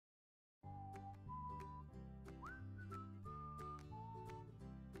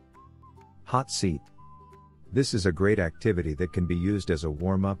Hot seat. This is a great activity that can be used as a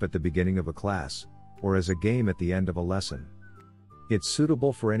warm-up at the beginning of a class, or as a game at the end of a lesson. It's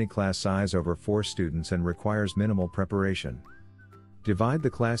suitable for any class size over 4 students and requires minimal preparation. Divide the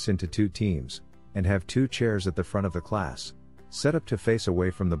class into 2 teams, and have 2 chairs at the front of the class, set up to face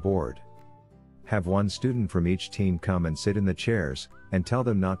away from the board. Have 1 student from each team come and sit in the chairs, and tell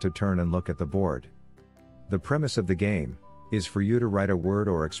them not to turn and look at the board. The premise of the game is for you to write a word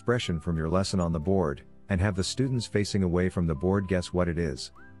or expression from your lesson on the board, and have the students facing away from the board guess what it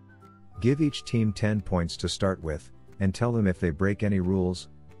is. Give each team 10 points to start with, and tell them if they break any rules,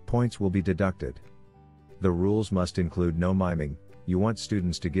 points will be deducted. The rules must include no miming, you want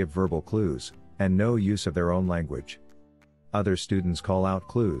students to give verbal clues, and no use of their own language. Other students call out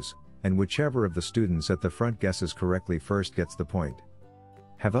clues, and whichever of the students at the front guesses correctly first gets the point.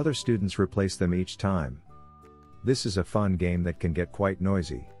 Have other students replace them each time. This is a fun game that can get quite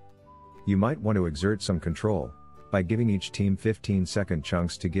noisy. You might want to exert some control by giving each team 15-second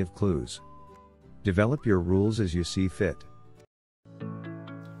chunks to give clues. Develop your rules as you see fit.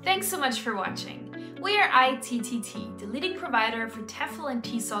 Thanks so much for watching. We are ITTT, the leading provider for TEFL and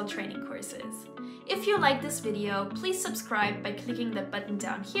TESOL training courses. If you like this video, please subscribe by clicking the button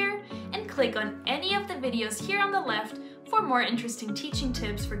down here and click on any of the videos here on the left for more interesting teaching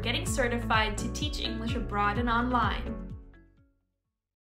tips for getting certified to teach English abroad and online.